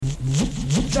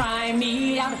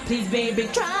out, please baby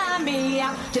try me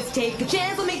out. Just take a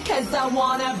chance with me cause I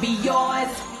wanna be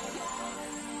yours.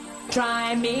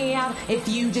 Try me out, if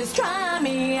you just try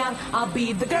me out, I'll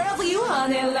be the girl for you,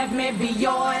 honey, let me be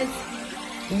yours.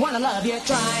 Wanna love you,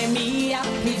 try me out,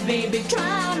 please baby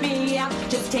try me out.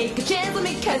 Just take a chance with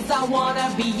me cause I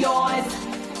wanna be yours.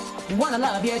 Wanna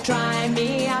love you, try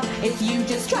me out, if you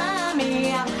just try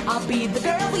me out, I'll be the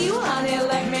girl for you, honey,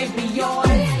 let me be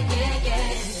yours.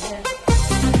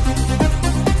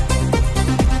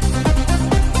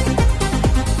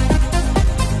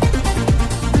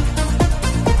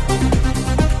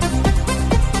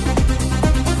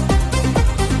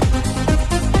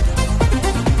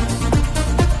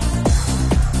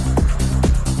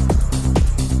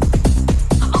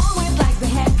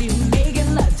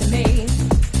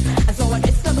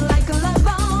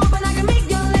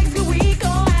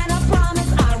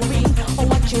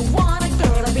 You wanna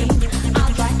girl,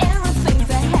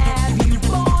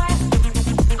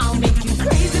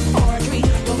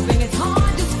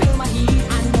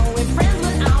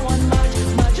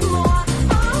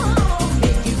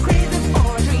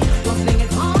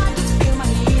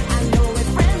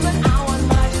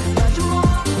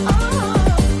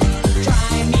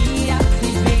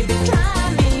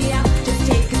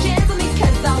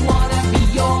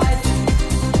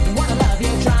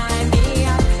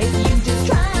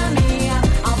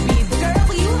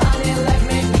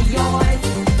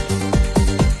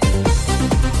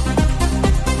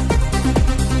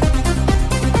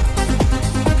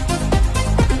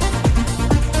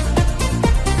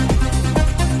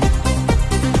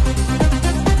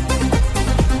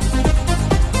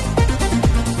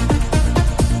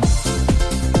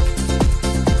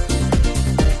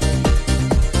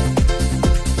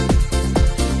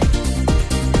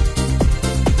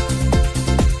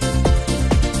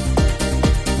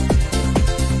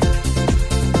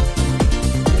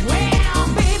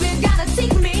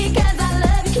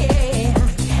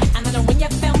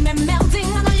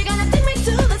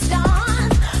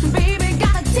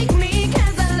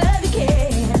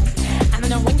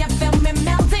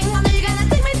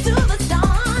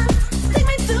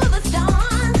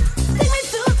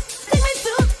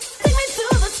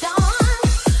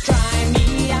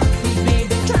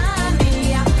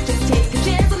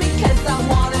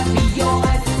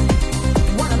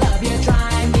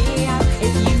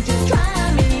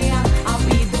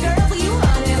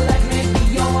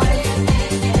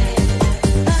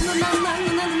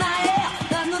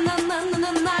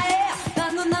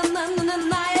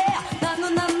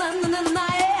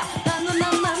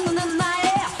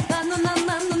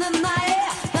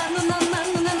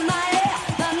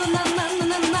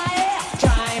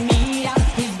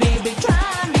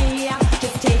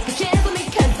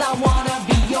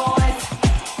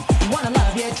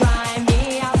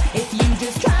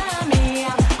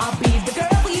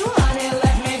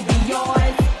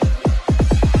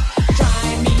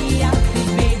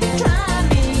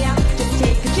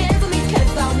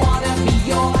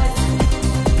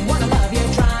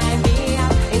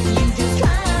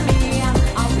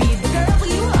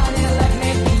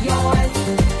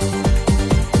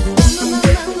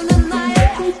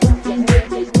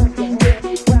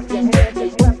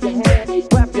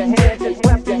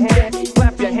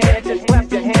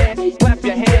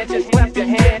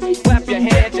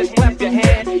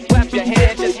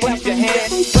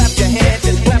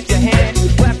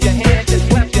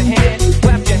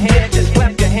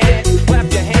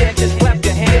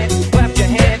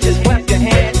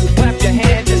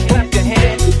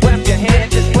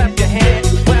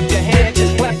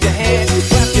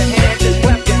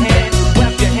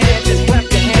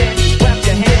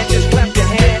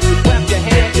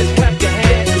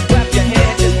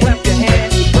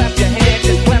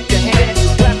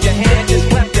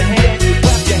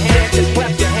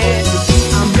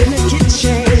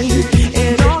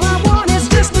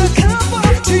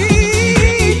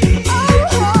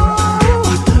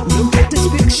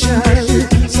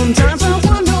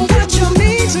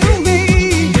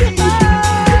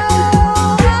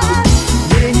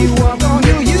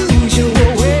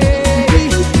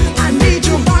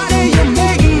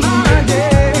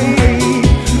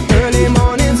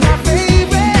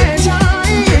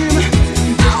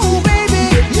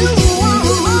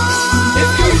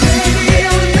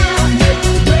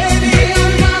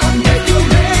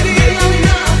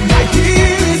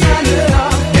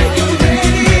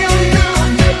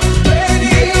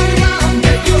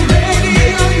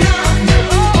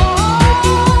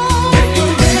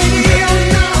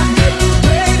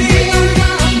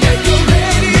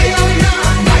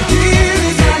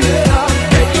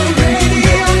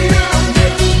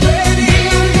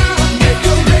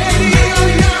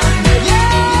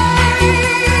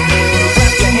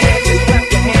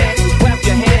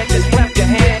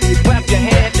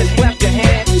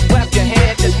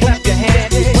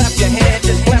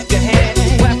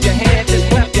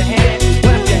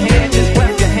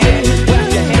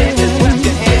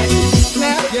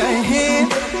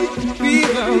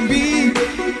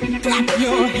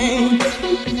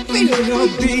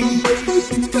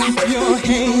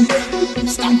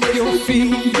 Stomp your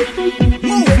feet,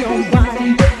 move your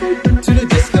body to the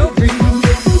disco beat.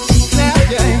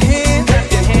 Clap your hands,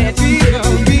 feel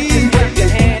the beat. Clap your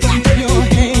hands, feel your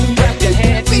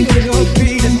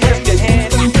beat. Clap your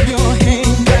hands,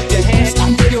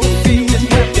 stomp your feet,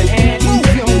 move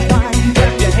your body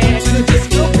to the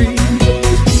disco beat.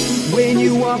 When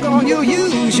you walk on your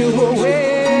usual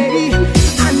way,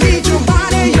 I need your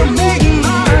body, you make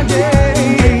my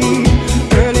day.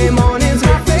 Early morning's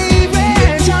my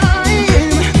favorite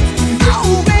time.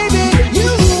 Oh baby,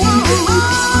 you are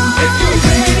mine. If you're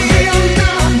ready or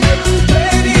not,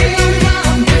 ready or not,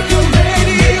 if you're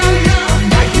ready or not,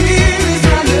 right here is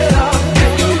my love.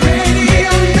 If you're ready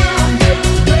or not,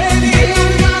 ready or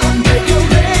not, if you're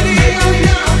ready or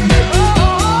not, oh.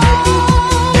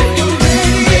 If you're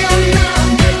ready or not,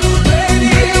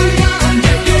 ready or not,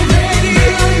 if you're ready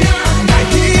or not, right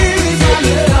here is my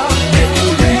love. If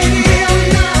you're ready or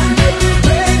not,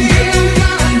 ready or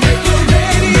not, if you're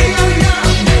ready or not,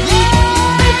 yeah.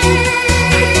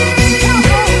 Come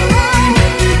on,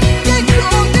 get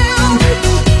on down,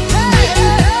 hey.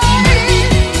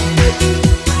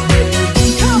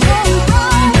 Come on,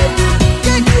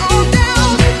 get on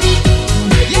down,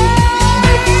 yeah.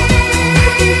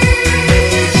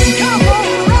 Come on,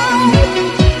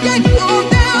 get on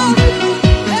down,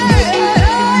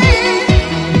 hey.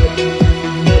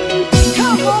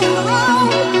 Come on,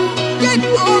 get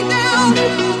on down, hey.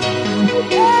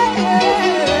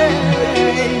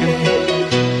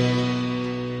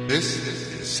 This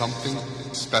is something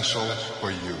special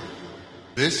for you.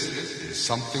 This is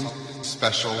something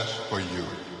special for you.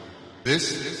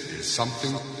 This is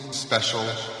something special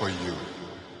for you.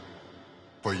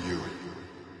 For you.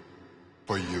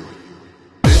 For you.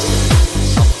 This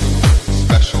is something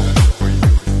special for you.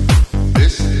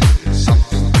 This is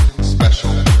something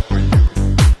special for you.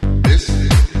 This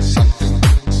is something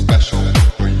special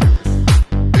for you.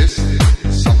 This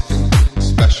is something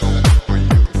special for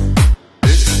you.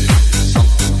 This is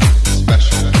something special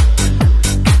for you.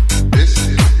 This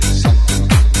is something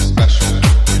special for you.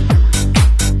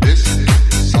 This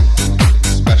is something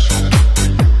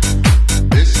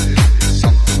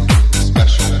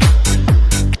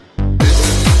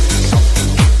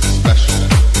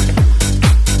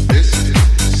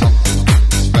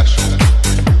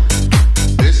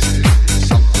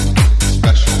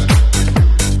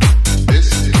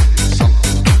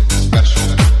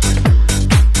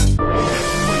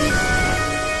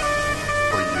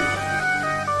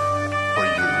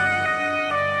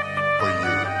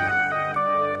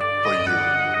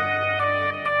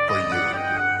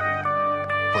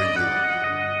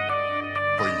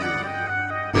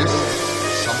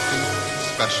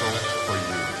special for you. This is something special for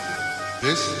you.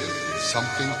 This is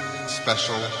something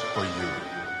special for you.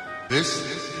 This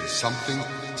is something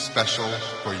special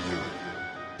for you.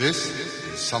 This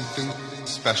is something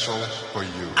special for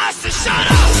you. I said shut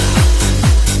up!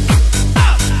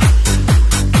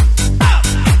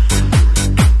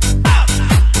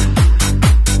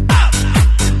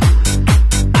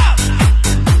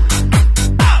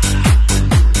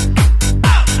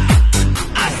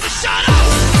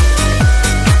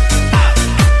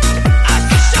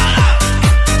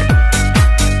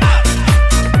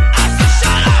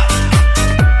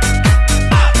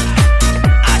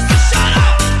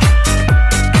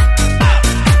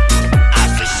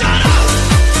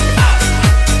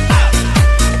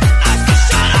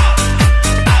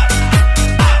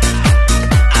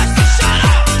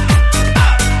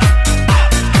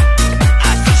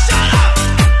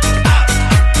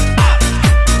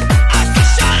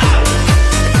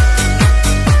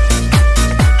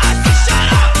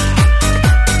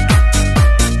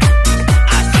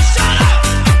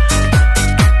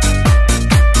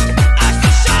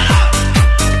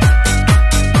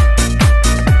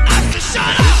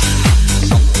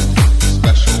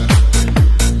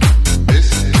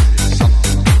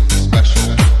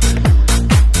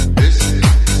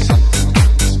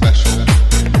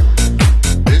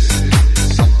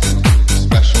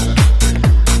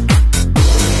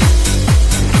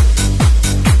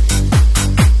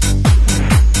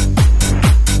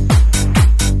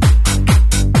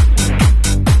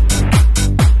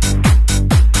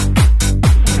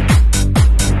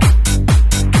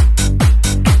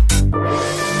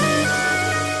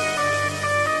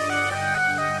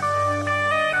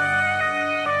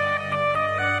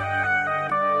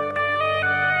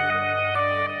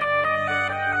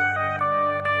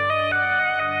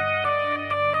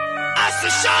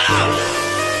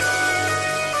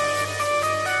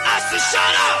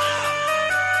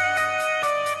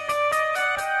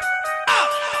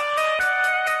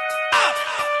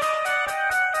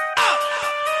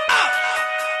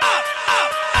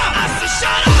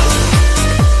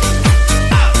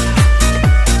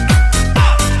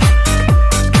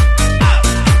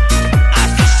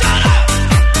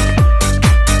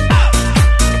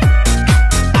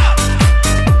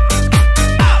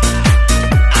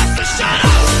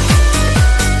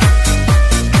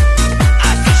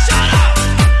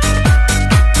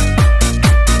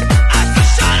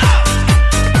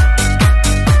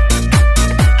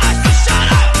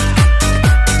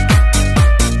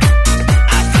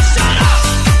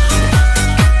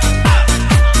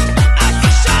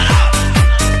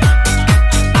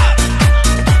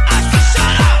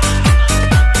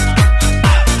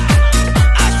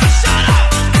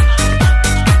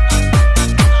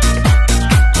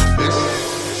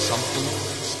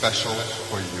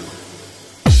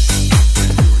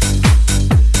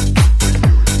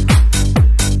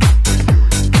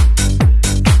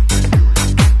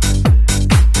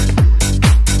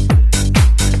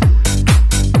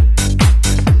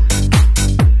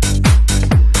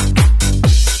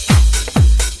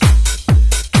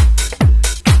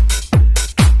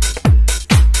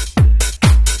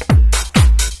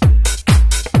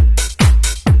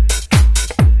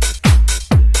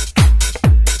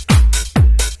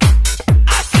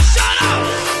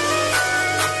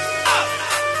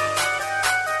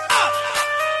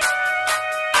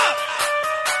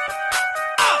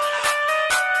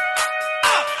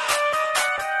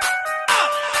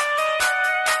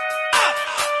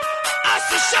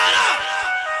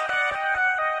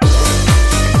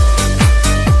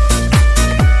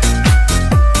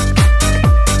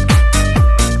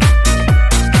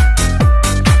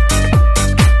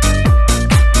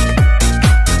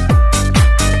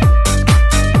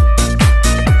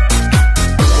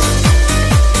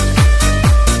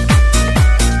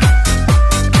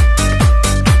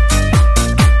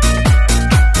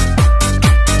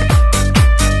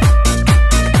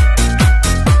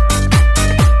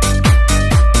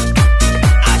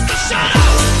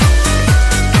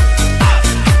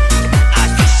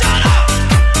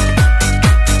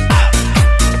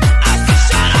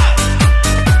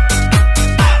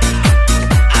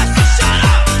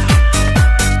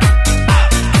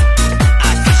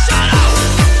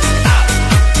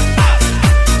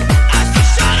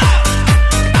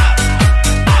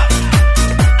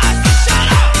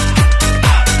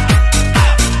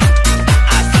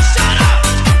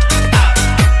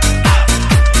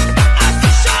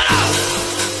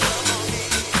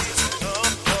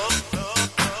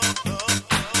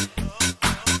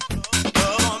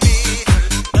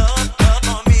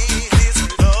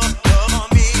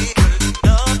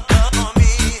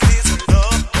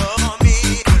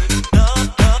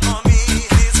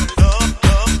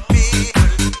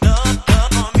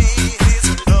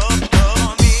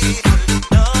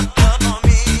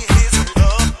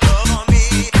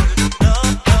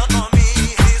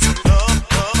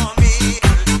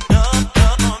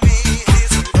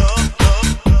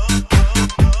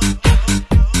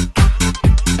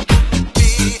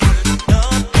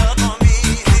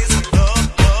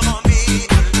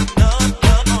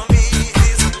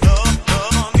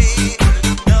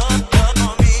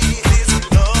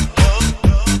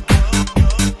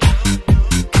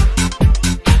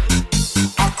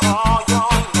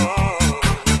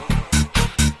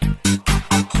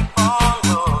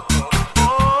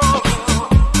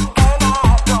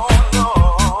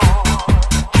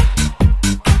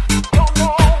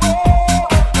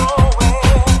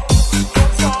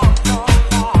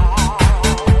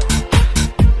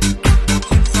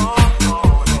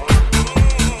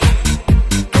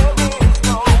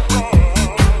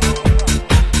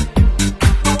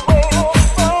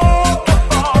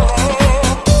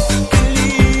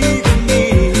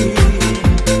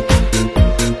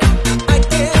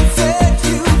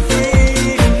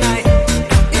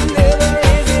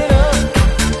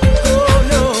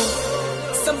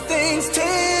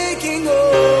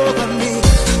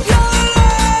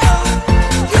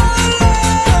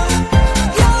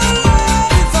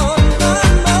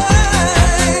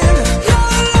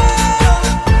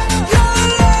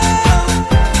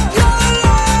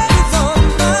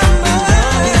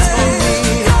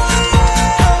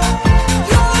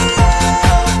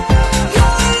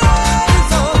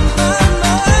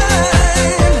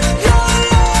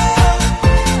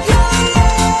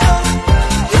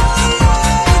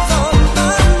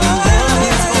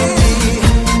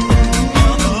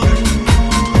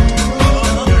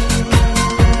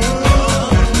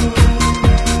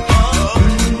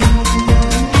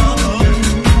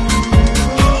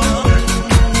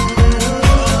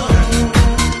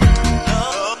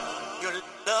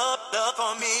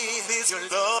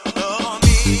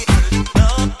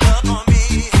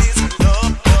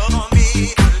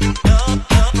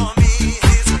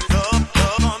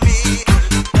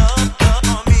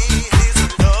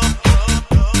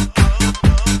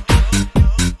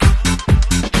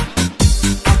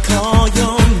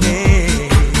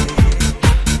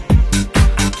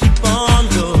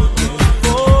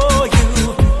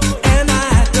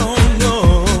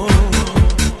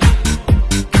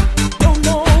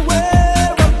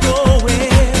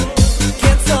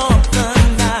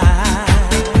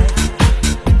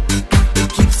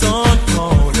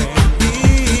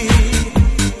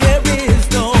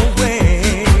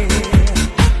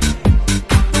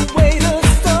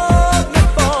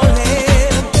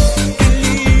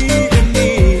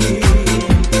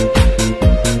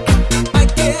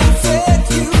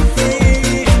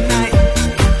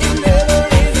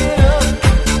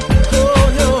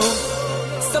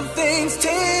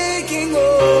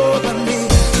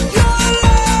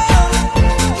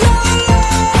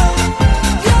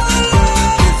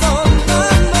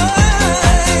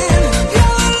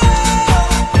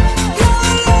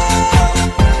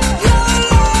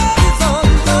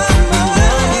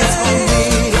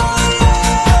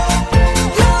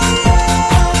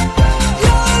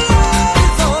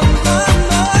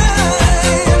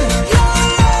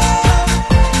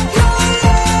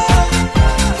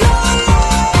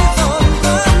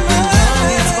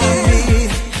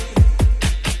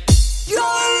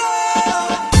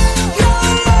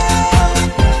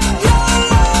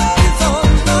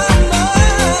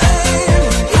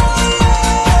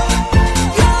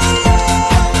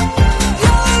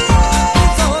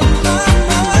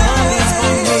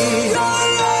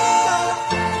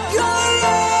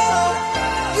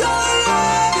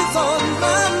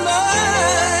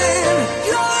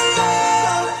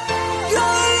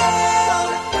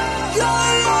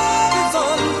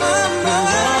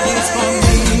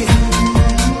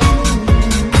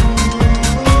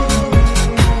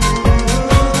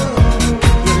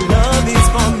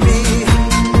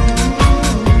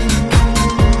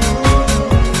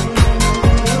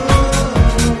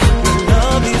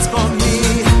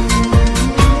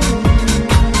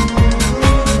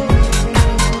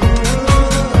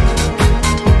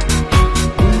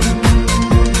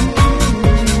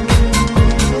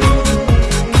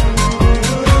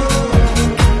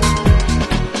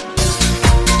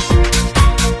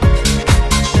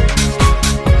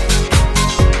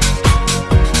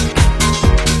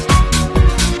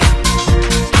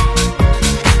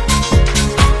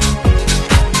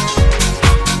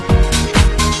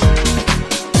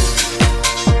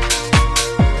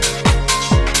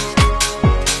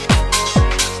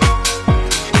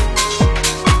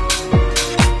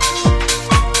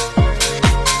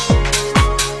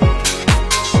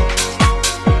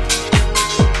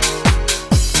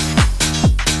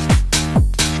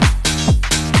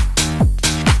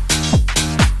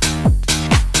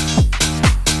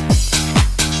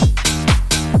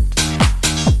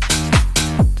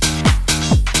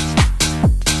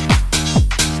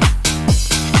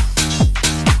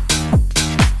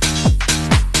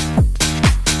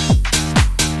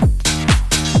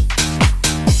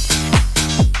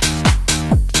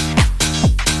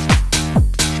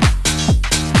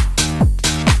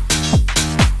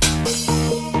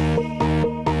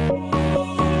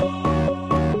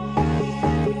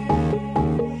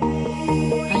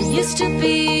 to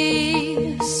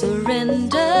be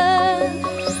surrendered.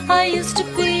 I used to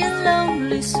be a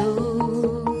lonely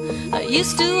soul. I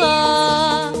used to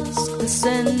ask the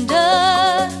sender,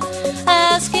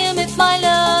 ask him if my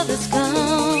love has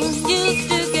come. Used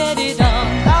to get it on,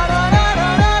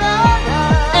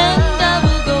 and I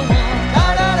will go on.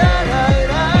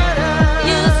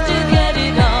 Used to get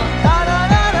it on,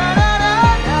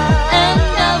 and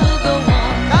I will go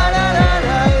on.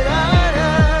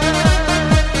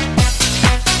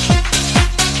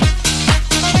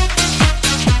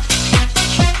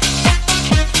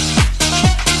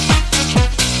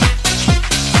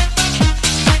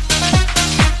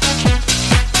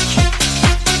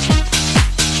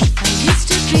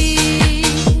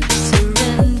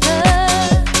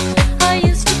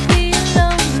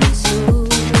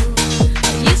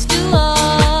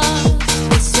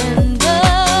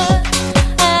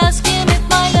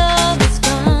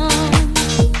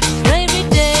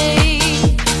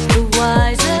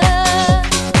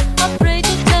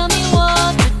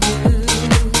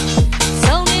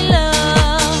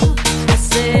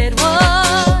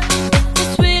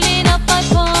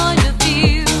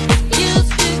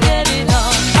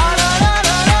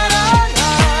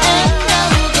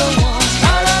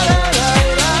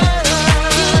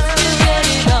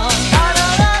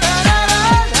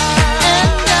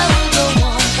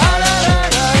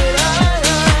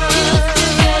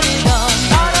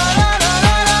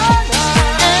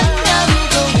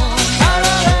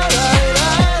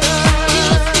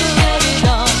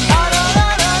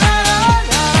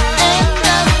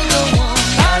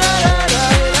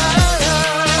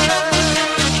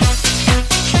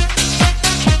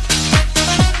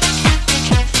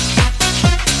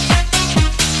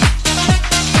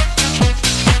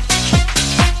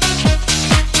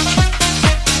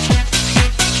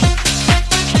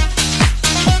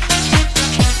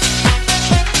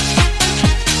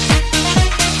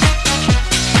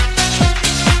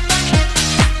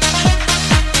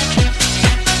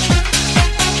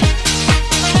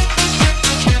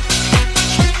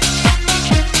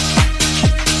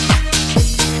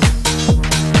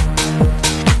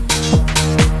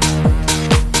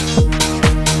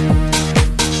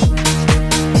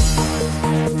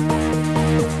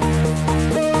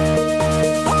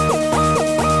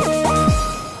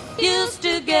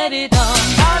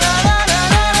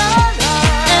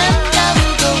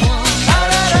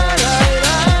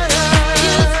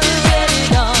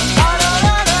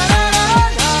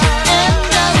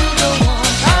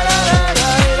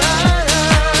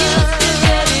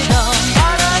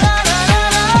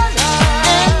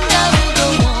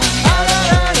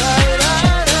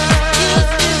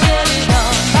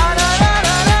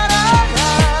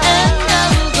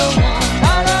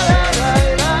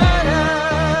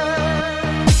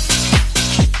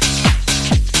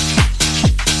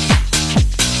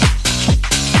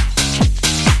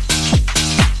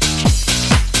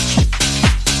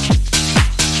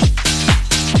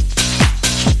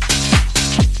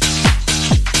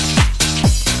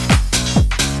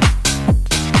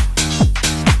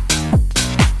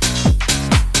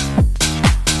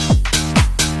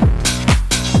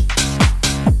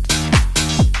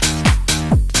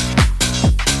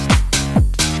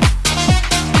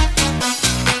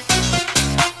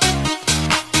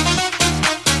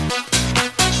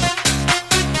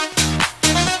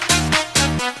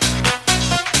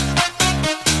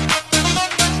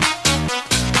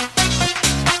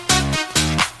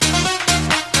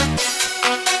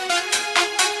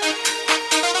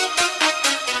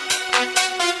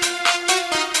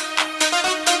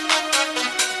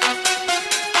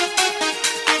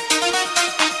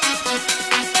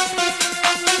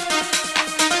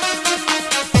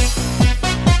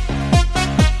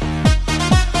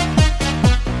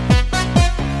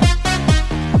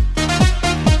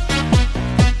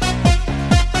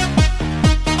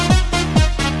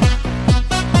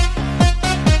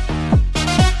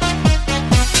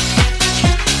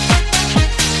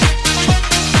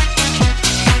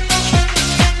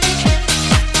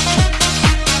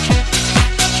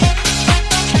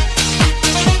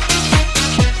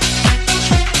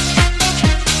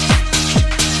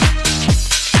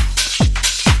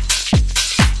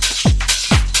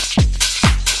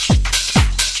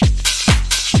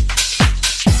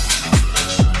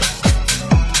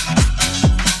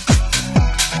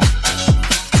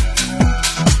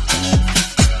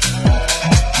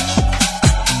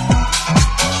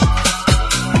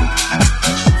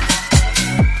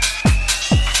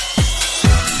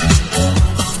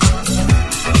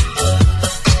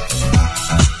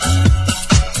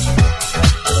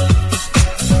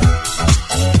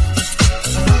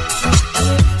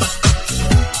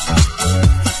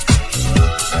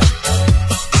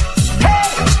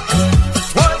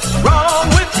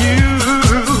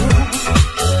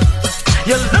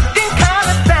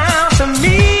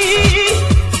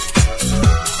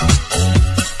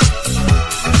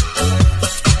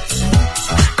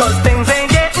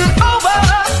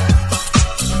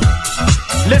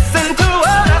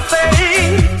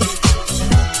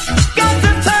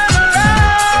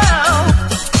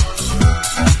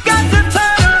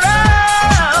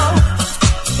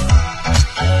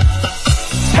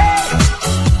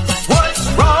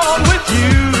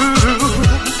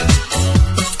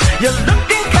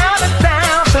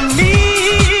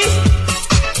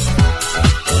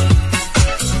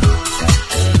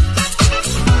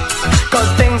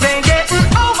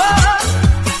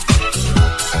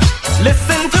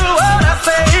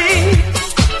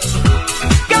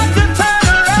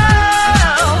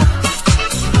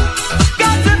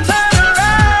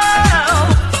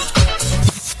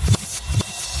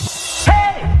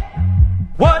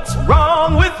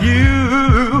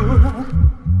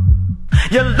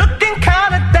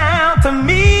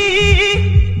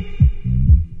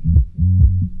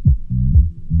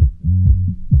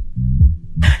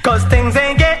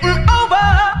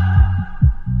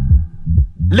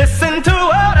 Listen to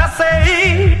what I say.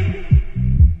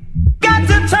 Got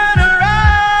to turn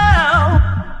around.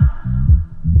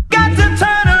 Got to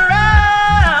turn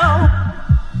around.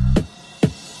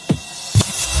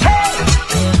 Hey,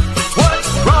 what's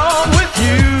wrong with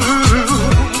you?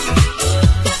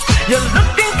 You're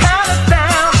looking kind of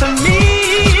down to me.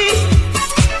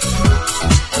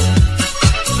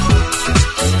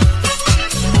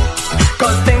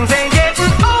 'Cause things ain't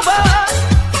getting over.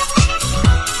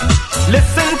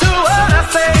 Listen to what I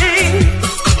say.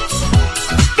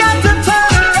 Got to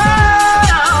turn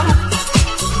around.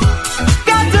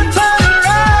 Got to turn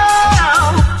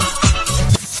around.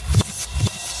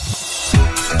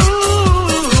 Ooh,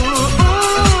 ooh.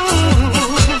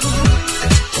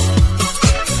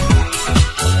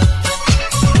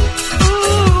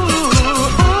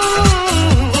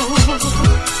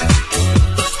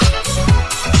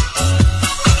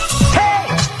 Hey,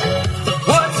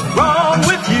 what's wrong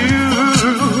with you?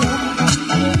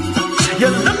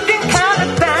 You're looking kind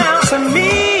of down to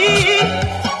me.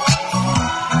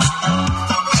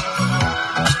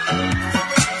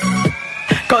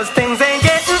 'Cause things ain't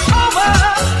getting over.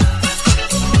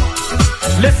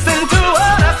 Listen to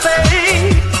what I say.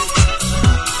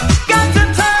 Got to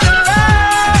turn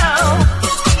around.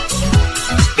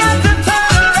 Got to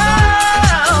turn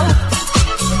around.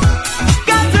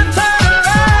 Got to turn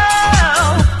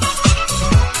around.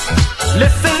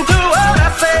 Listen to what I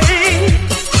say.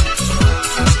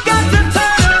 Got to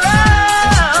turn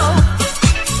around.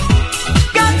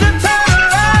 Got to turn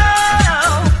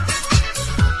around.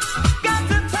 Got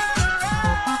to turn around.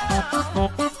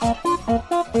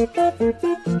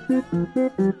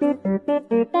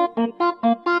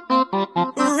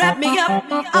 Wrap me up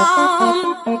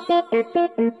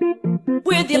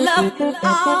with your love.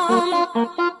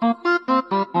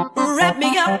 Wrap me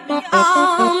up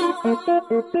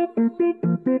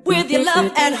with your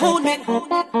love and hold me.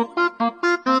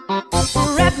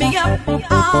 Wrap me up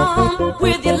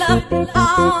with your love.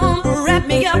 Wrap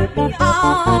me up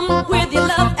with your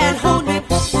love and hold me.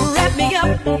 Wrap me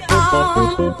up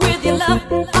with your love.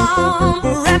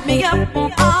 Wrap me up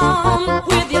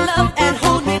with your love and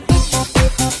hold me.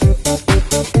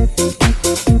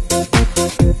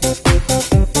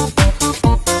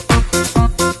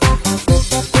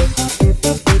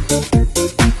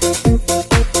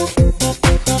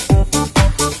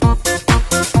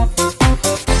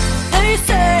 They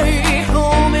say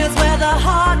home is where the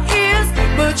heart is,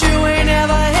 but you ain't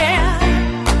ever here.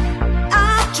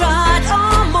 I've tried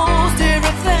almost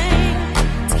everything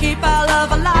to keep our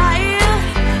love alive.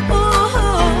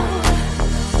 Ooh,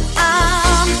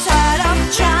 I'm tired of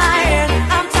trying,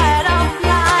 I'm tired of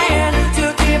lying to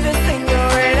keep this thing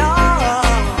going on.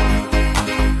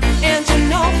 And you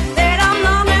know that I'm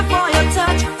longing for your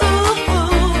touch. Ooh,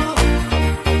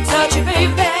 touch you,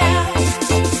 baby.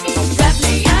 Wrap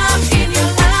me up in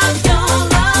your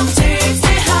love takes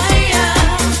me higher.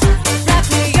 Wrap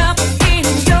me up in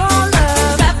your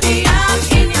love. Wrap me up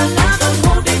in your love and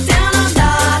hold me down. I'm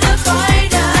not a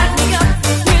fighter. Wrap me up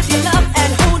with your love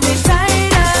and hold me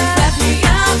tighter. Wrap me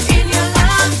up in your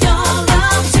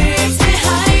love takes me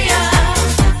higher.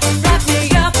 Wrap me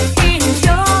up in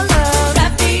your love.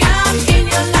 Wrap me up in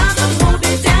your love and hold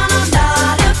me down. I'm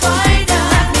not a fighter.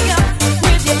 Wrap me up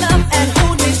with your love and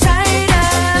hold me tighter.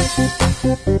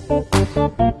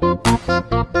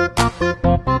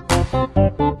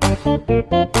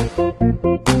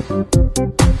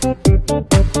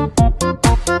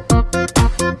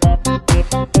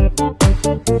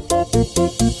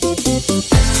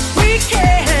 We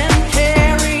can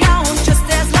carry on just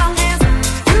as long as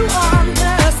you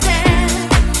understand.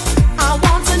 I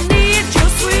want to need your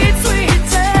sweet, sweet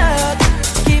touch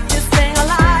to keep this thing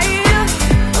alive.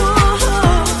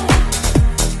 Ooh,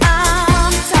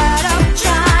 I'm tired of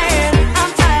trying,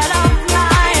 I'm tired of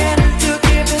lying to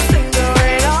keep this thing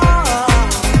going on.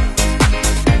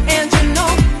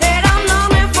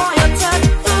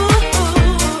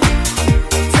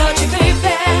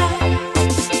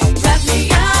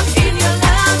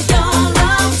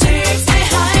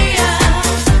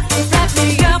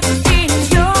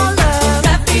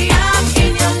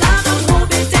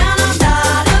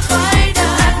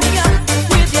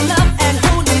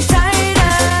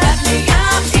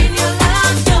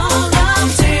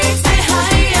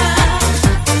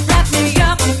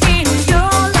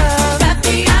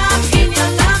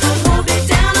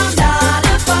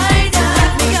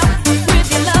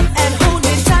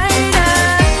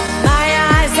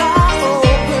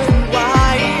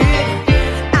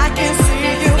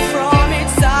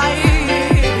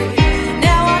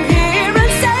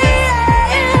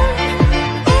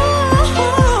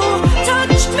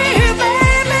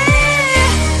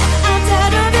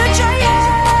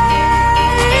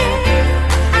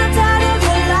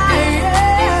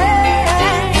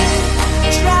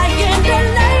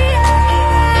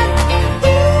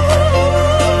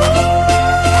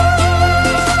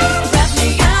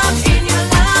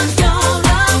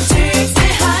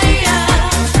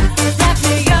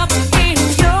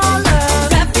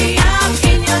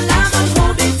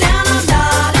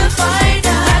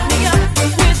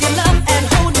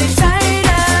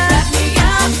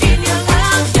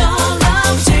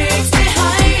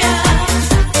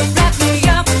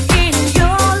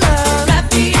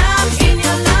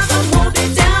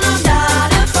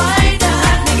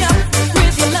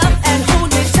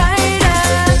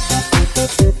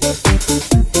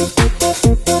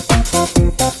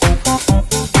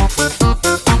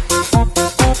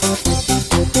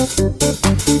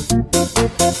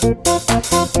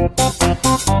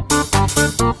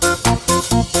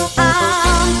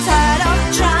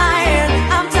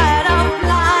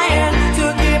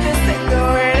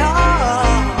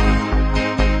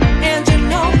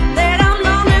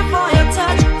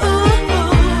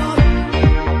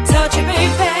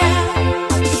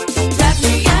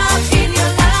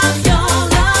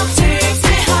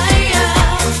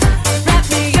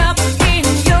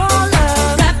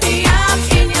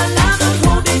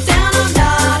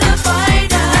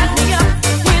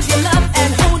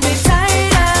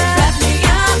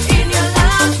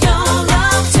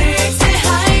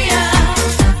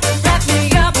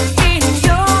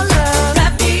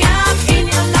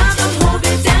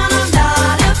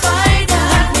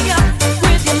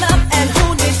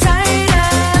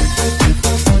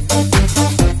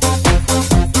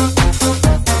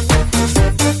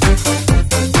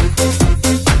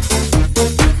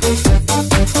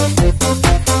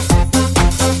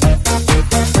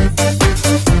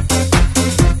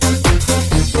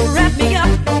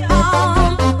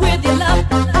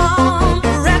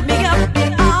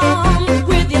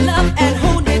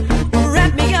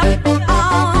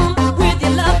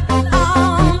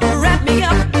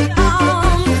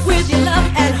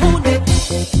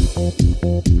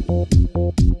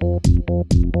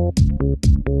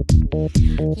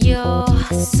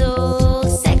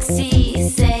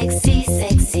 sexy,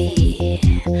 sexy.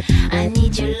 I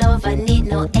need your love, I need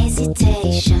no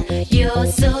hesitation. You're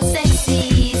so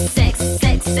sexy, sex,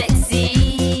 sex,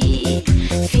 sexy.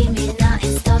 Feel me now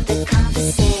and stop the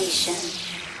conversation.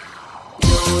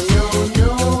 No, no, no,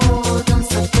 don't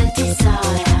stop the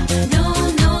desire. No,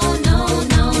 no, no,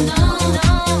 no, no, no.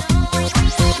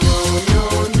 No, no,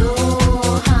 no,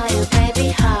 higher, baby,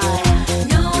 higher.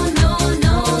 No, no,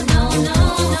 no, no, no,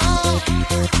 no.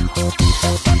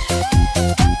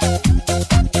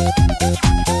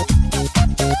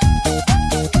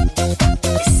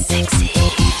 Sexy.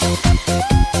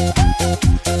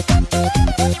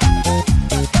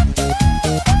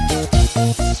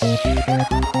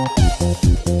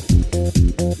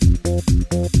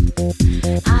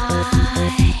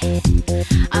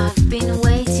 I've been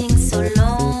waiting so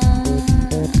long,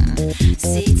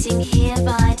 sitting here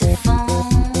by the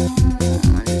phone,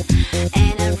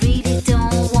 and I really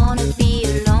don't wanna be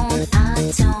alone. I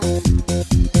don't.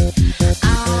 I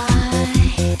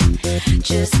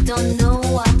just don't know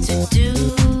what to do.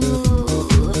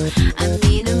 I'm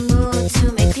in a mood to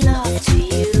make love to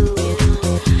you,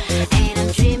 and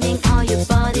I'm dreaming all your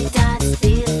body that's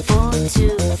built for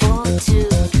two, for two.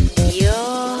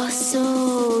 You're so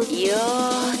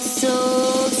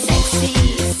sexy,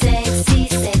 sexy,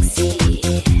 sexy.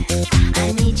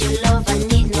 I need your love, I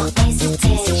need no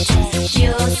hesitation.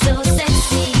 You're so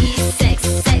sexy, sex,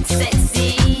 sex,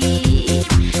 sexy.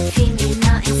 Feel me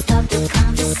now and stop the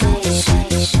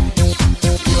conversation.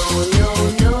 No, no,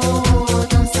 no,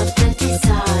 don't stop the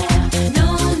desire. No,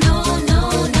 no, no,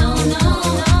 no, no,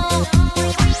 no.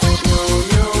 No,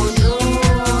 no, no,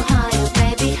 higher,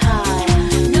 baby, higher.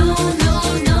 No, no,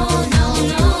 no, no,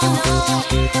 no, no.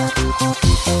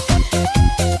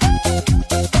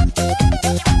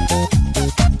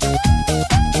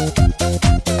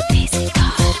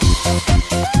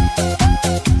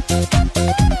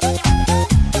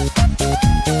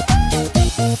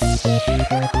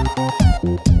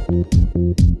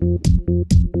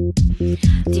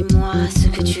 Dis-moi ce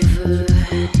que tu veux.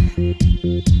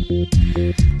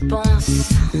 Pense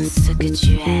ce que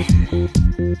tu aimes.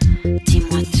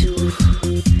 Dis-moi tout,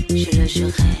 je le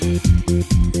jurerai.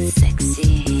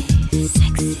 Sexy,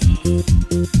 sexy.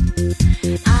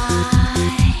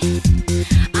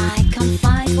 I can't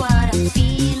find what I'm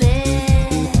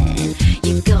feeling.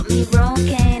 You got me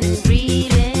broken and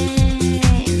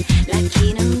breathing like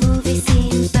in a movie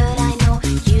scene, but I know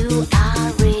you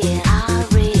are real, are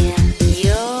real.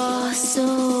 You're so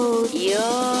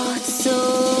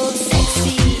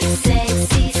sexy,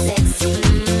 sexy, sexy.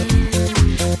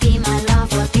 Be my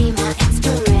lover, be my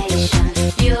inspiration.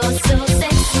 You're so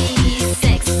sexy,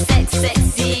 sex, sex,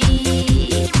 sexy.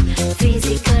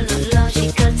 Physical or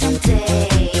logical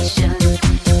temptation.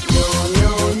 No,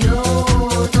 no, no,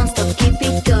 don't stop, keep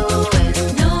it going.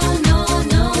 No, no,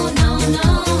 no, no, no,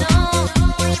 no.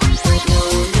 No,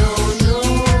 no, no,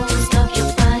 stop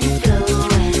your body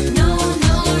flowing. No,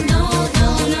 no, no, no,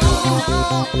 no.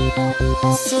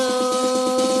 So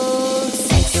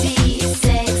sexy,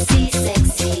 sexy,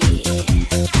 sexy.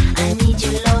 I need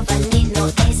your love, I need no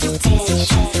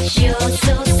hesitation. You're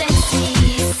so sexy,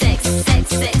 sex, sex,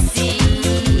 sexy.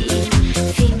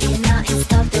 Feel me now and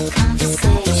stop the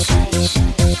conversation.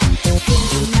 Feel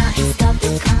me now and stop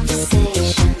the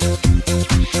conversation.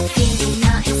 Feel me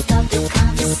now and stop the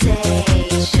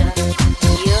conversation.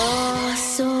 You're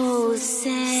so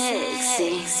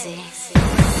sexy.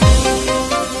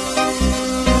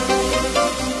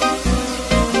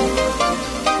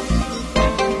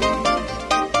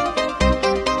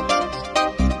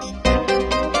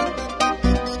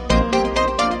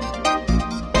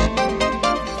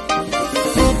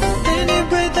 Any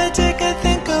breath I take, I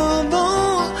think of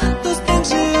all those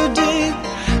things you did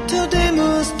to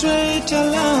demonstrate your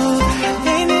love.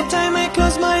 Anytime I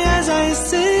close my eyes, I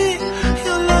see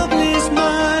your lovely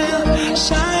smile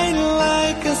shine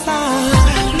like a star.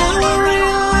 Now I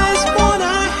realize what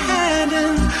I had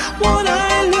and what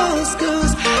I lost,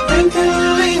 'cause I'm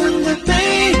feeling the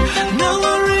pain. Now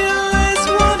I realize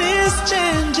what is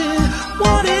changing,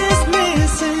 what is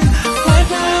missing. Right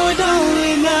now and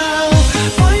only now.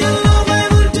 For your love I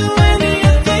would do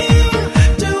anything,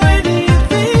 do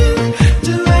anything,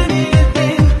 do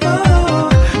anything. Oh,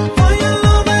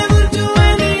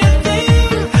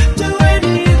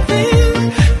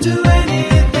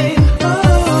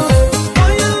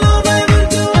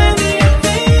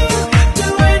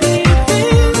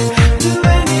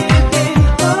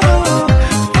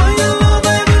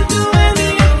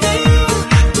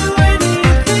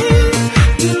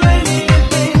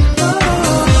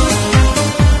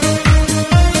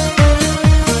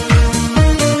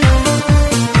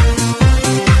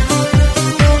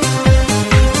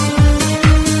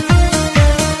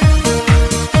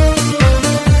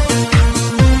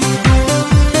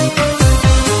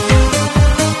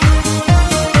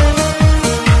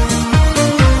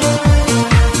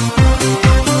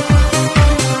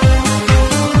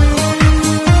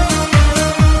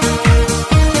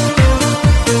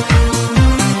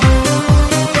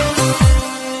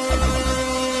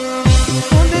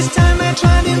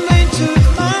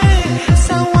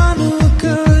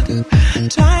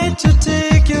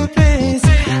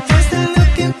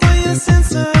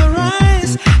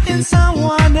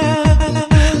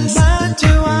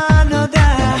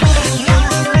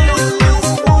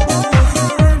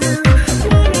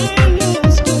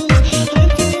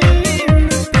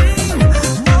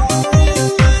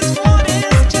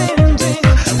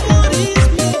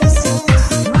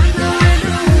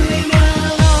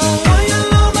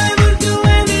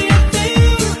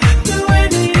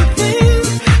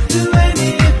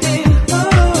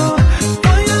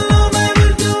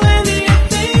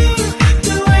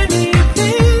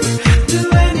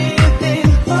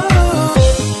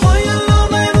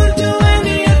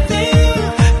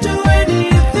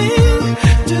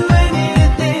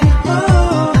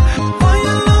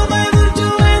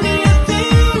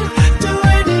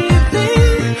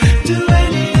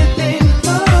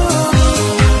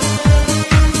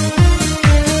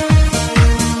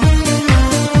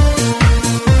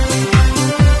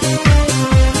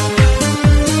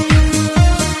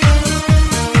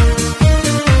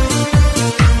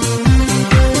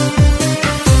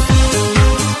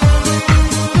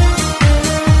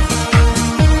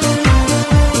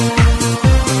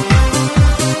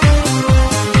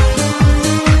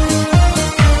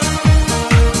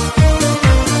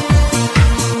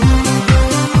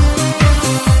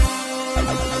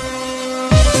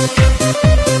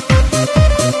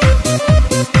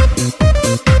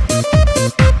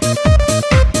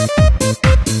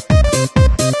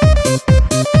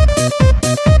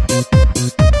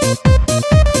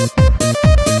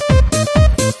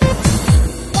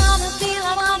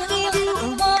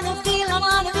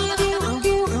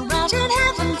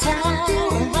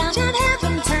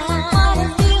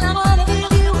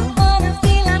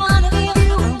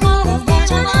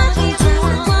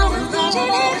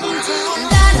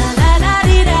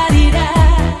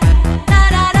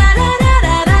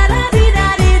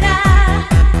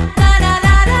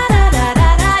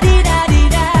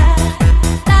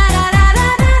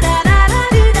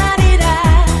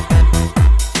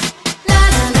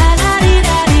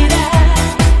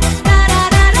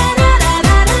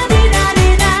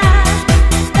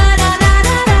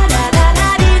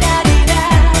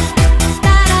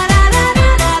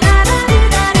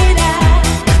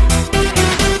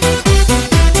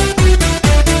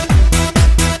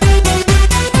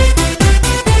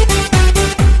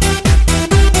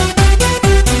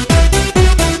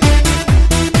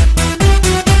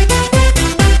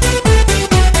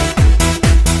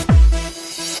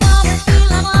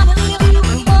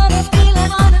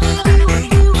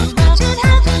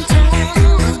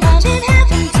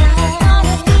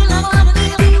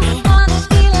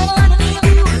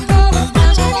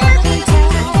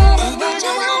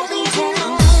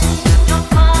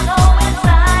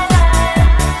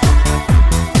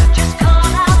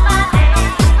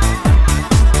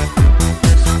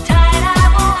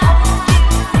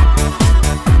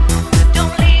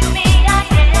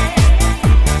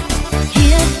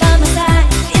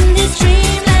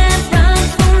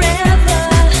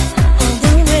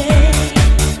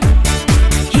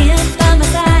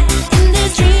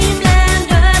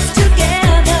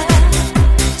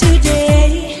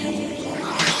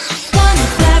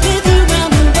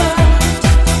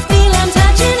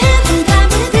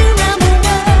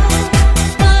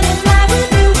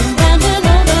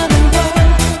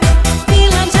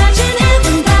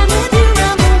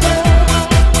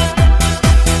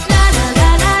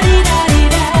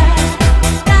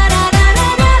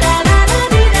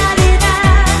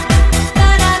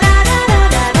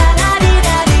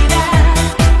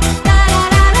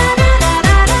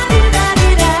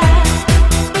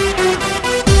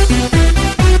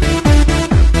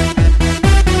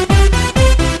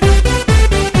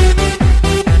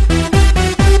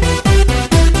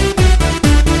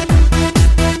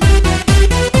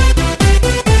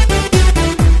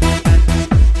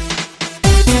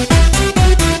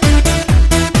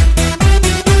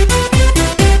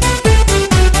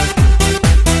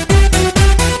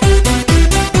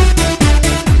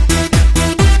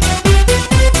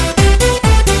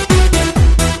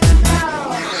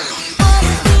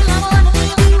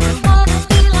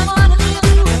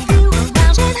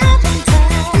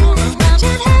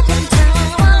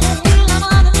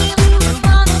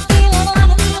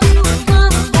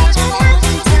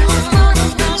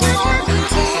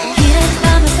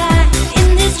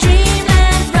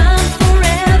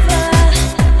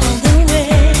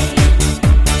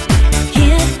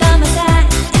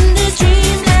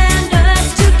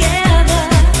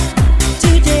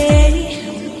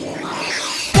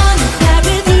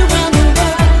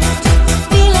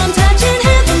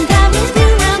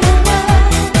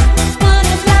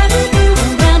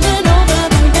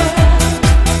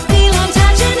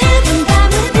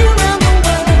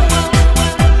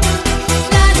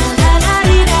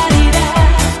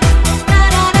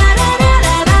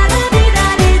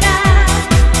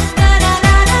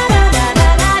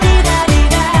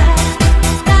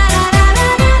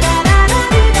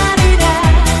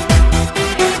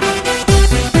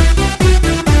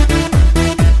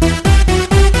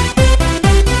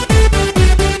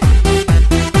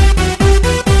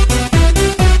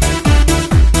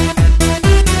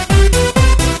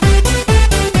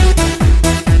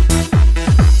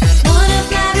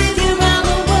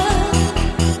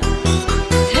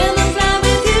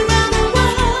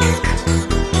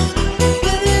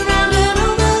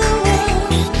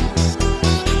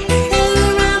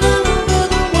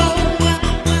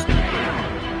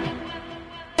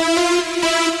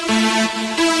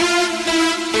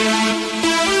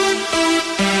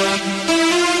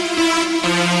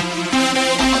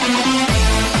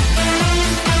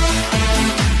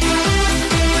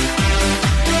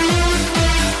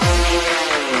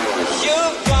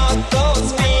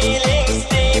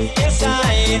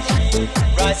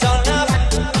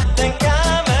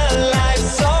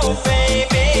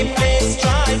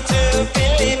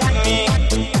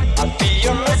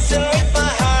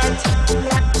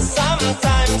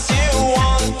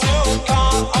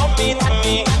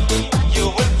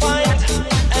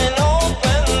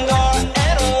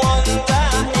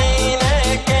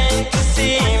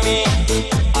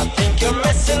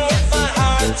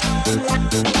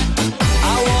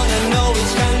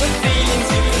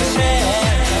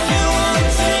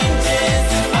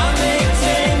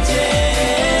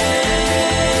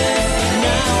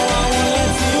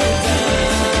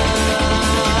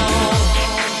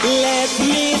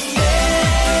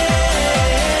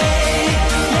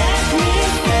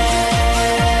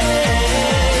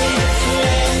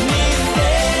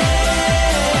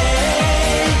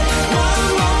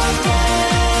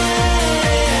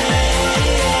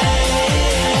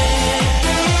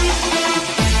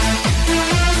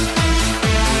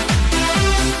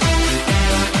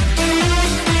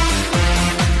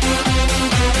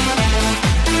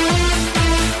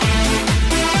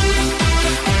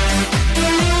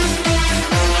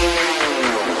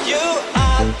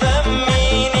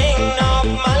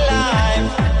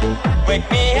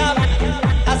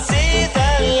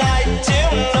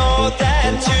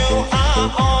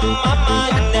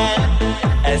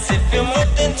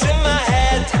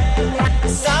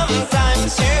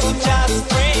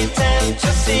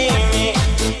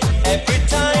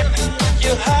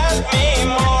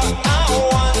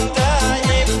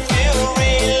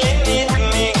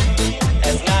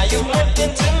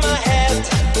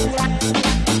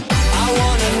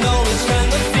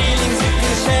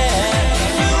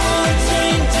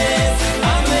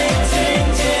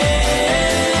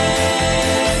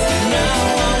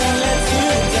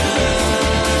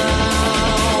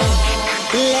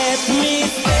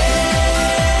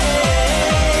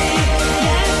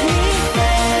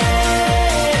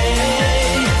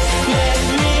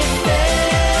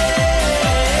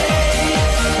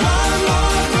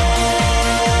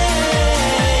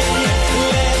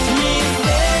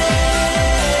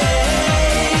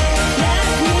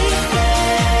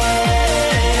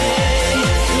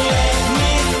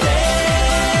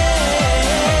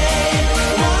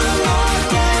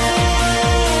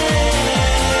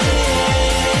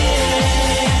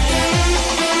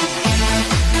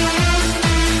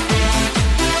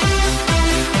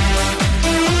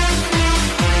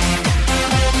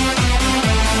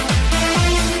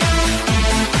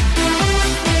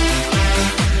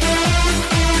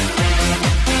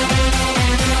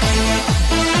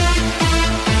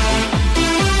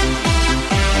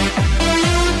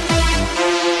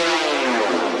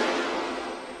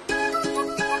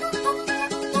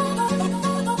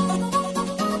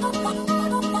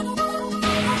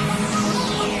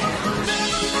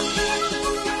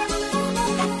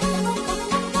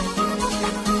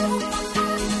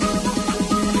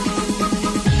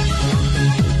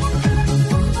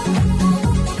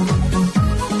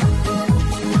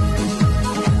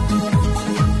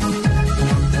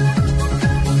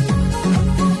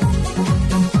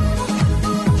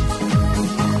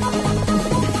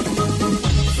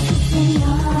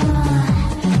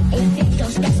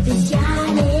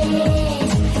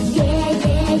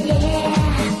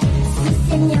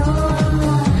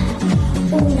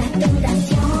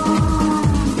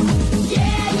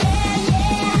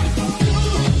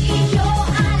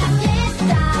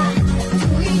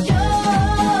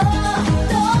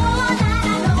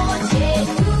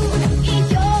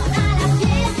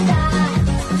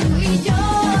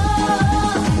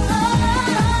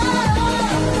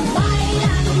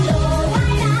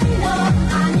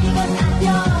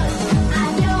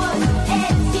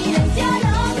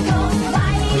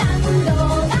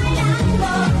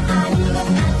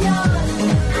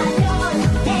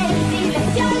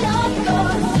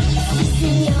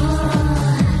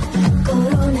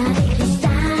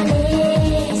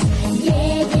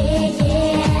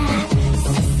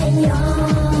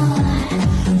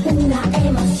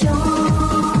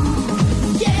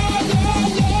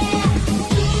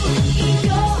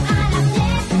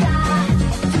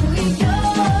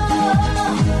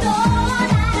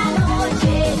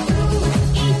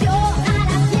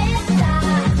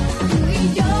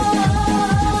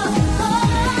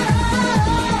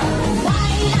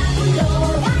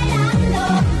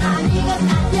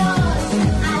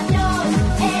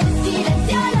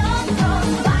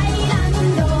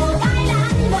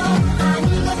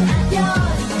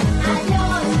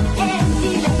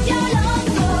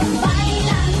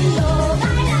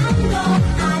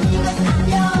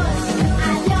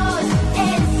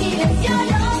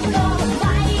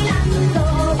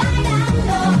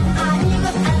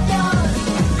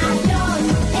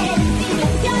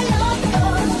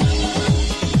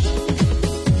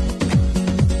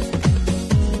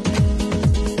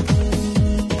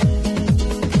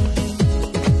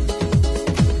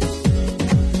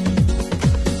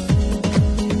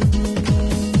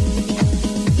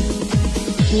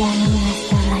 La luna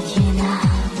estaba llena,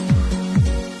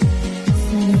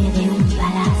 soñé de un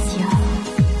palacio,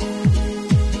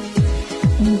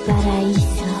 un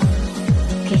paraíso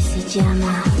que se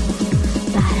llama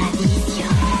Paradiso.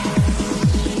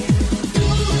 Tú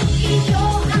y yo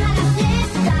a la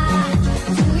fiesta,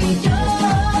 tú y yo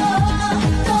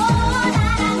toda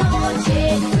la noche.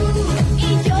 Tú y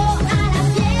yo a la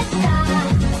fiesta,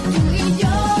 tú y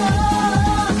yo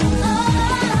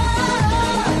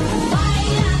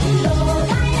bailando,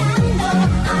 bailando,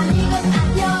 amigos,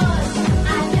 adiós,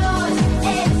 adiós,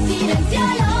 el silencio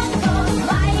loco.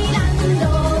 Bailando,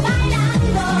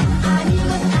 bailando,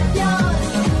 amigos, adiós,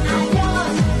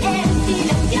 adiós, el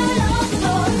silencio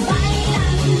loco.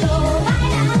 Bailando,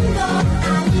 bailando,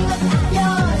 amigos,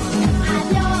 adiós,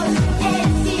 adiós, el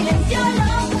silencio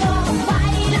loco.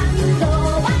 Bailando,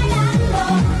 bailando,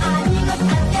 amigos,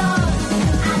 adiós,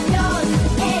 adiós,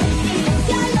 el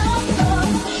silencio loco.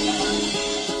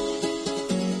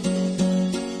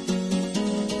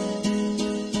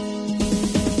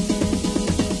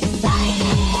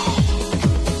 Baile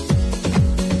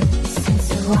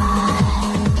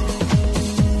sensual,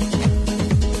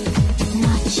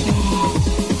 noche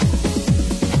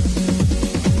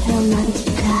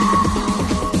romántica,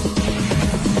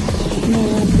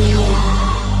 melodía.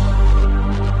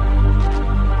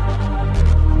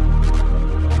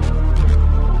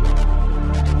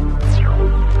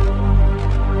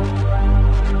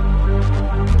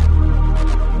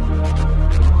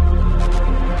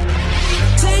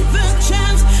 Take the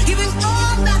chance, giving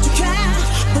all that you can,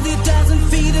 but it doesn't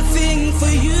feed a thing for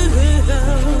you.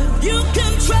 You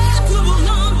can try to hold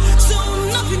on, so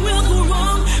nothing will go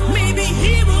wrong. Maybe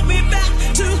he will be back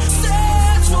to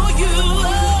search for you.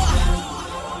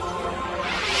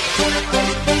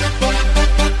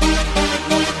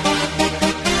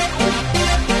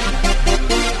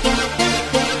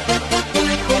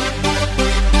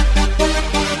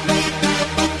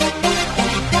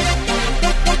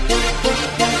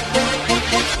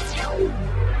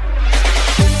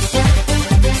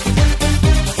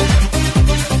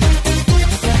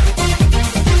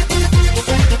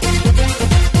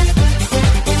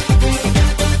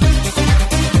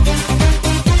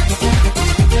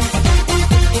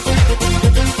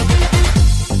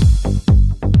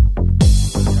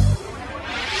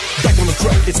 Back on the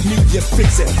track, it's me, you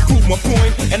fix it. Prove my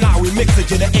point, and I remix it.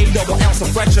 You're the A double ounce of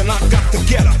fraction I got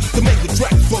together to make the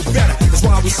track flow better. That's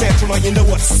why we central, you know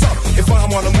what's up. If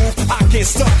I'm on the move, I can't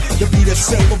stop. The beat is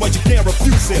simple, but you can't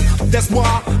refuse it. That's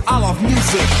why I love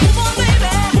music. Move on, baby.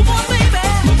 Move on, baby.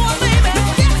 Move on, baby.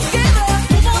 Let's get together.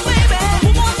 Move on, baby.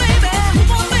 Move on, baby.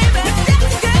 Move on, baby. Let's get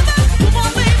together. Move on,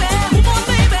 baby. Move on,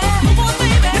 baby. Move on,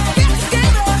 baby. Let's get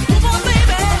together. Move on,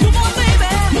 baby. Move on,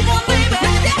 baby. Move on, baby.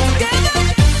 Let's get together.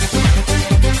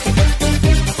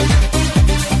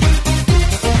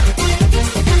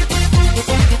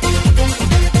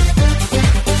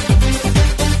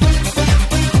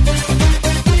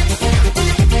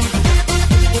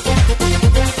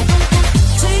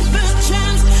 Take the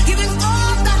chance, giving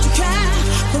all that you can,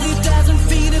 but it doesn't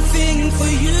feed a thing for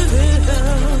you.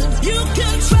 You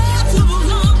can try to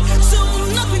belong, so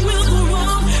nothing will go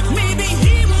wrong. Maybe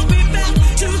he will be back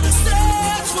to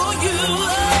search for you.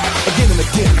 Again and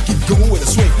again, I keep going with a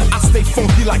swing. I stay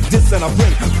funky like this and I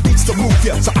bring beats to move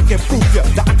ya, so I can prove ya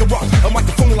that I can rock a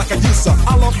microphone like I used to.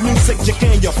 I love music, you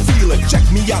can, you feel it. Check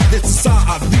me out, this is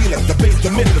how I feel it. The bass,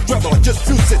 the middle, the treble, I just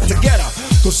fuse it together,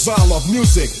 cause I love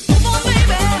music. Move on,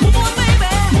 baby, move on, baby,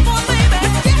 move on, baby.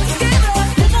 Let's get together.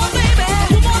 Move on, baby,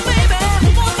 move on, baby,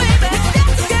 move on, baby. Let's get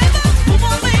together. Move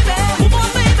on, baby, move on,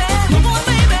 baby, move on,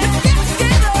 baby. Let's get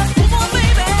together. Move on,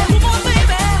 baby, move on,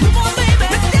 baby, move on, baby.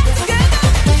 Let's get together.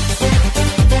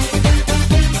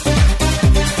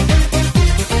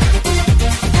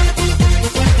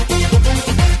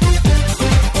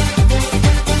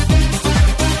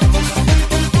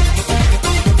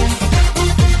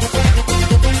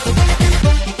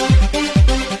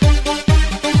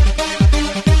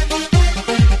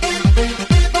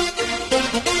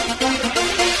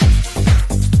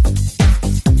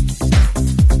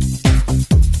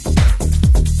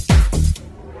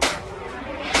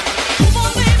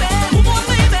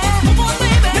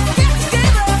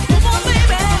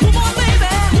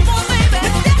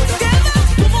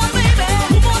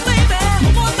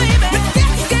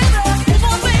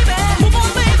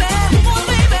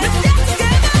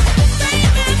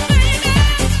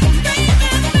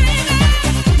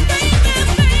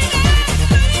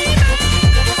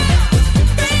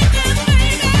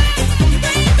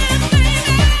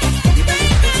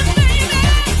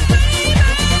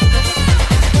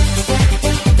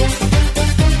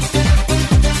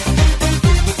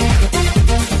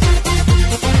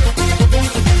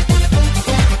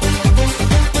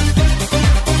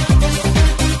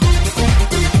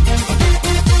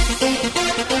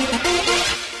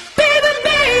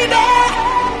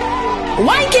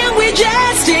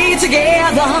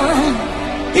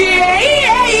 Yeah,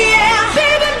 yeah, yeah.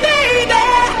 Baby, baby.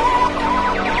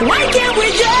 Why can't we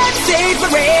just stay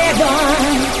forever?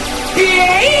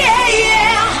 Yeah, yeah,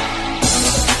 yeah.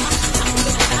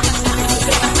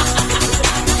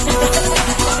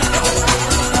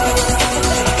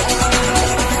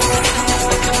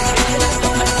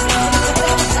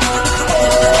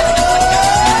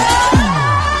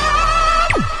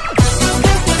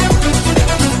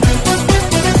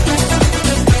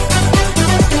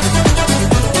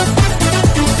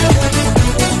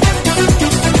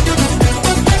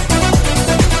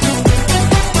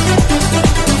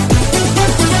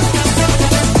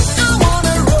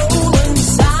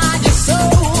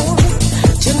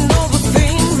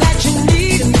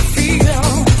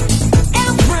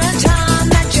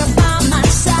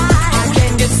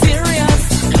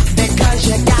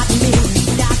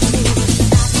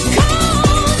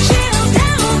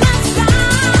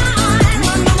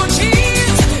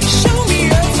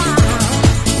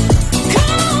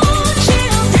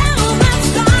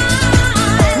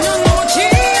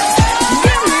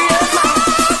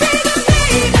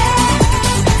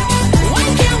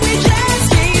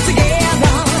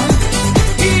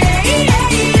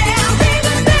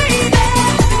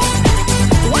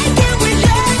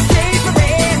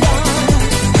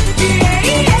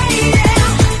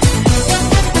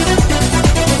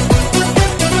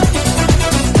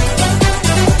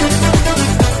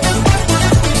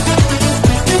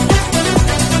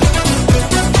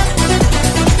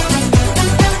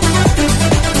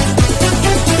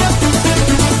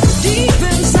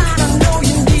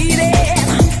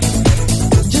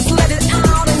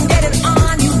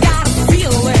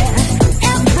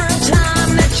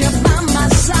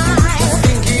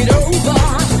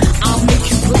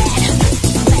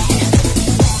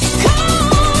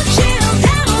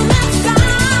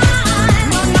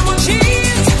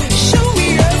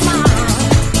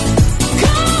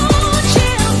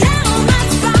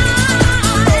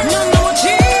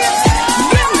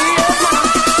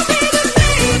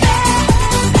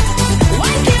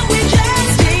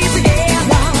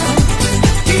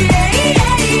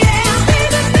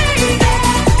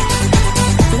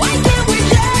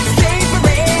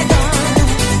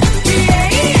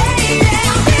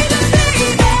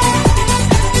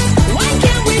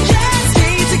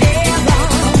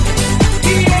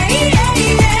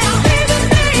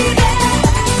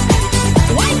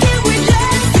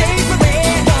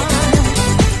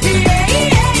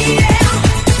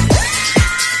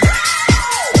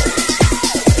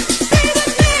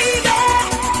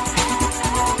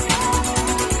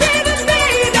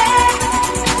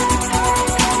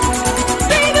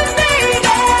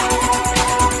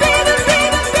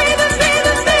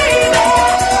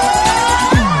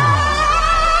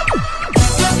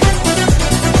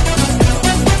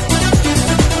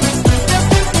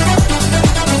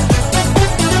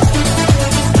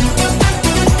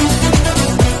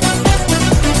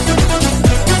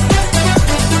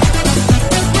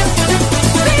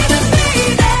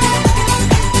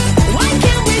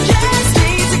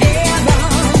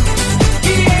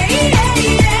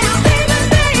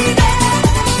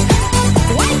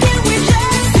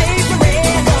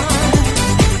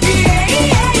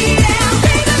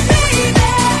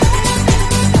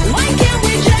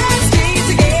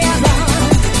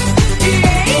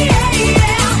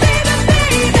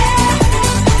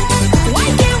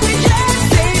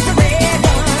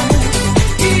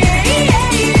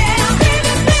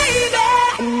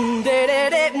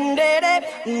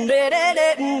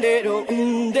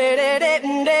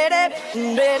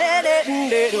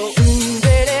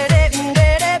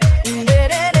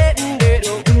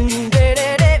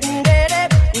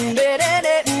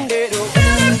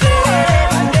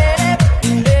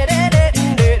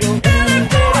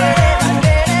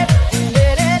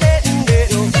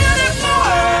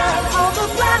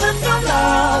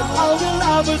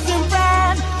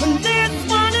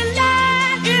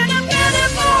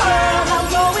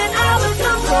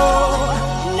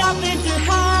 Nothing to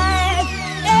hide,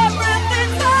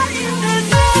 everything's right in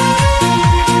this world.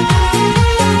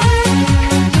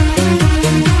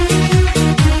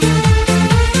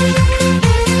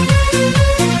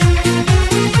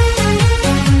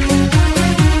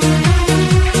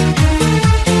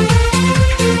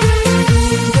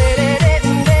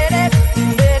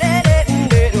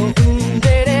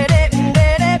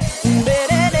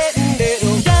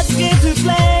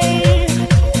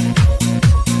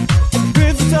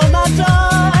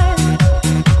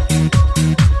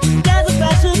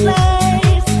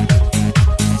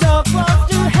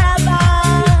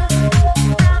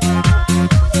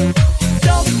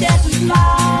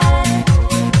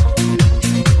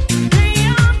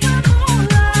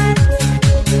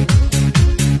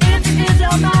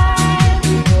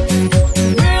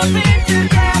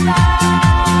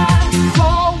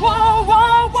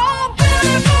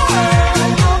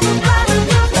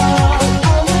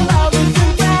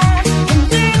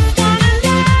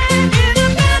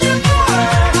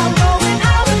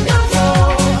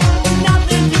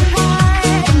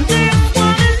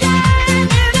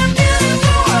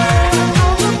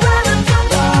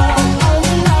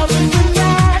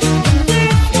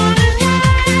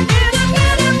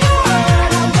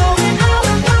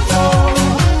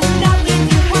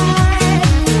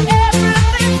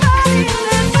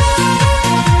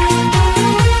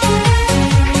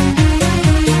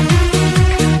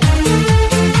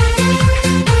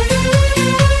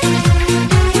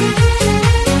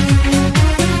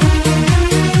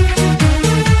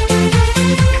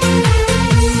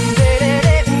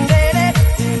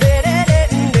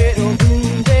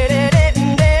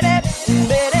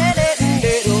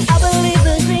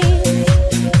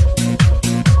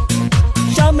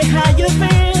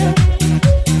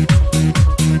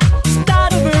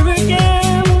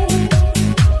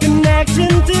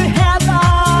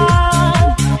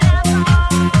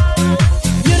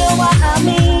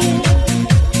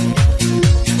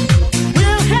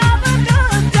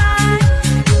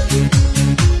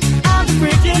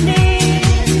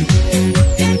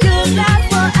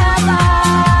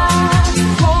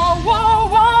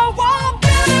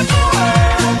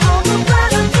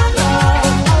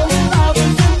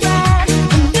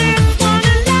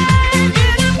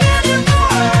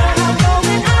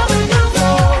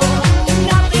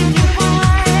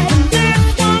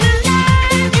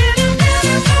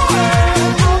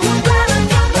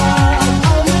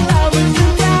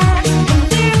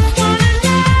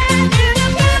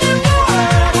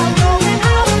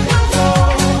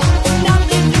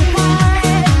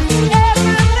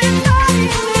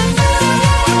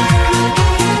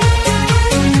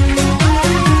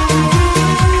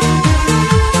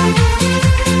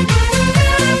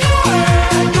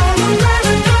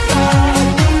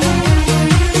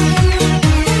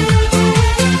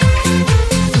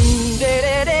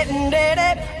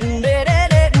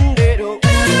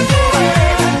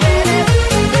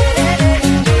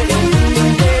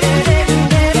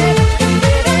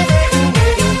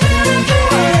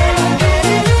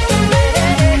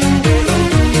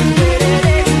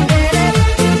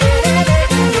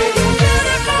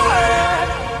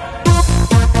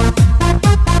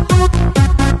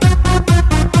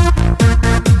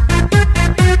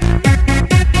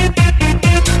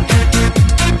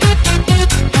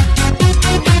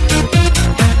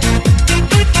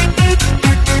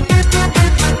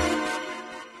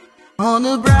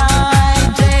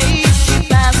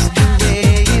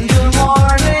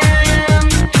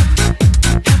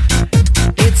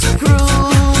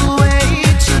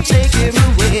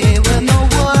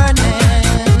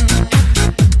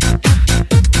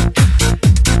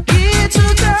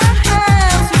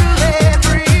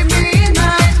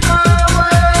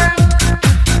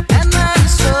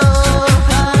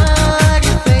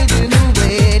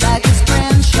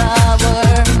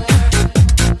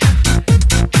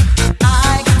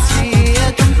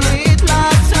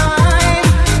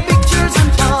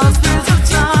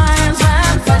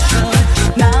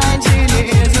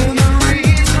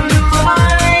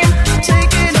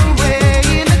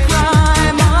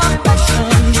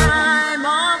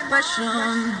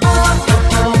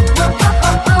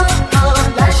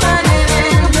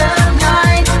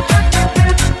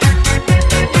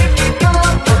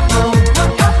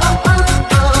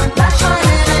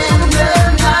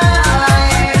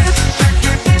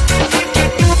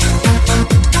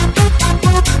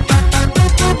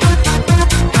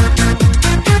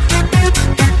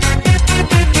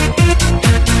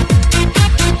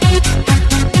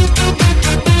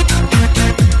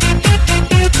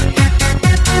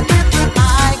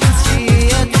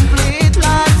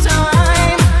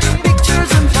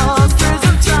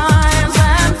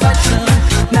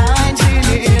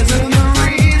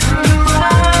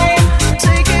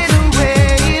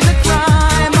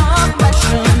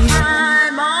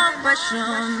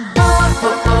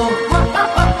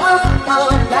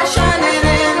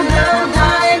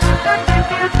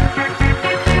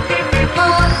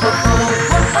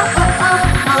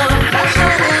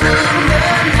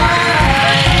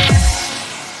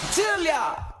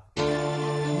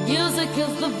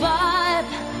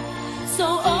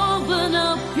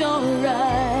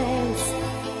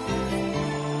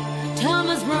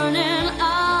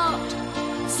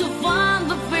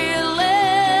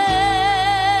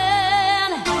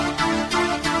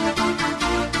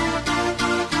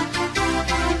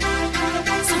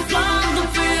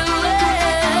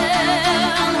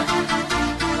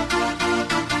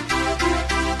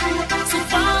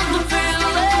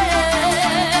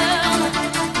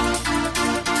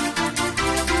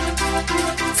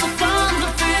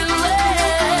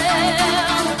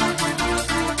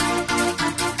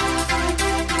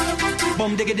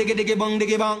 boom, diggy, diggy, diggy, bong,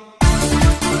 diggy, bong.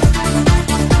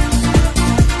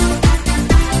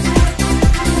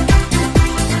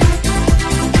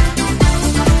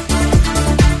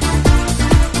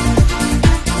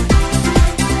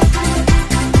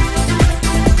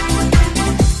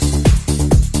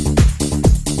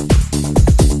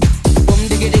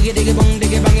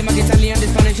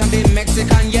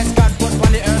 Mexican, yes, God put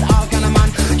on the earth all kind of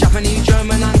man. Japanese,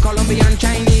 German, and Colombian,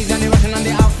 Chinese, and the Russian, and the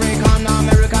African,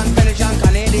 American, Venetian,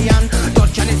 Canadian,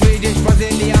 Dutch, and the Swedish,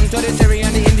 Brazilian, to the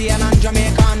Syrian, the Indian, and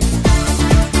Jamaican.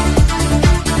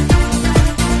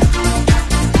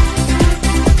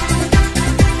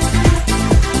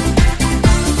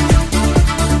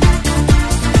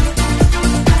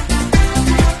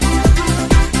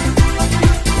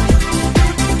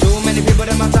 Too many people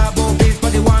that matter about peace,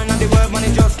 but the one and the world, man,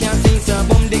 it just can't see.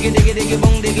 Boom, diggy, diggy, diggy,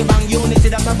 boom, diggy, bang. Unity,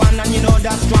 that's a band, and you know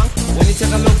that's strong. When you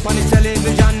take a look on the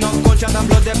television, no culture and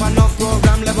blood, there no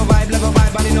program, level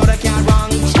vibe, and you know they can't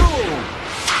wrong. True.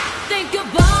 Think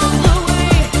about the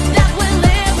way that we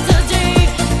live today.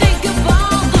 Think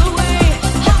about the way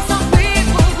how some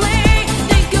people play.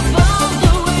 Think about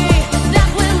the way that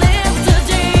we live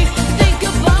today. Think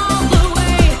about the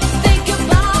way. Think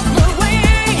about the way.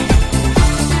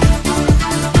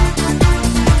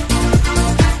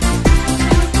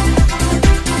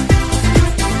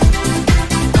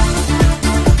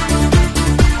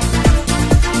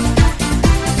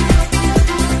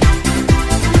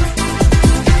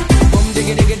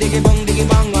 Diggy, diggy, diggy, bong, diggy,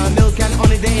 bong. Milk and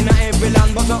honey, they in every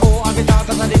land. But oh, I be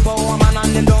talkers of the power man,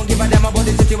 and them don't give a damn about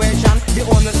the situation. The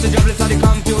owners, the jobless, and the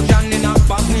confusion. In a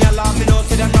pass me a laugh, me no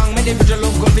see them wrong. Me the future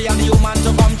look good for all the human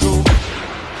to come true.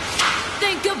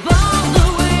 Think about the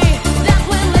way that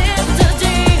we live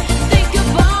today. Think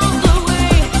about the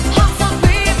way how some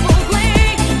people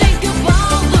play. Think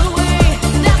about the way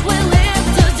that we live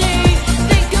today.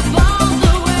 Think about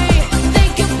the way.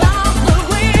 Think about the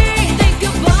way. Think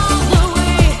about the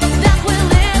way that we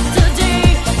live today.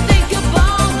 Think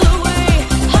about the way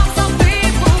how some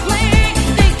people play.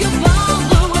 Think about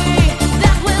the way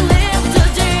that we live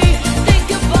today. Think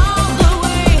about the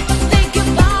way. Think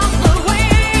about the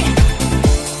way.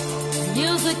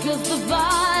 Music is the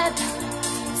vibe,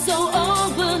 so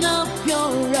open up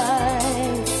your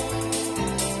eyes.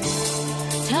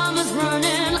 Time is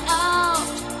running out,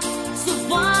 so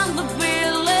find the beat.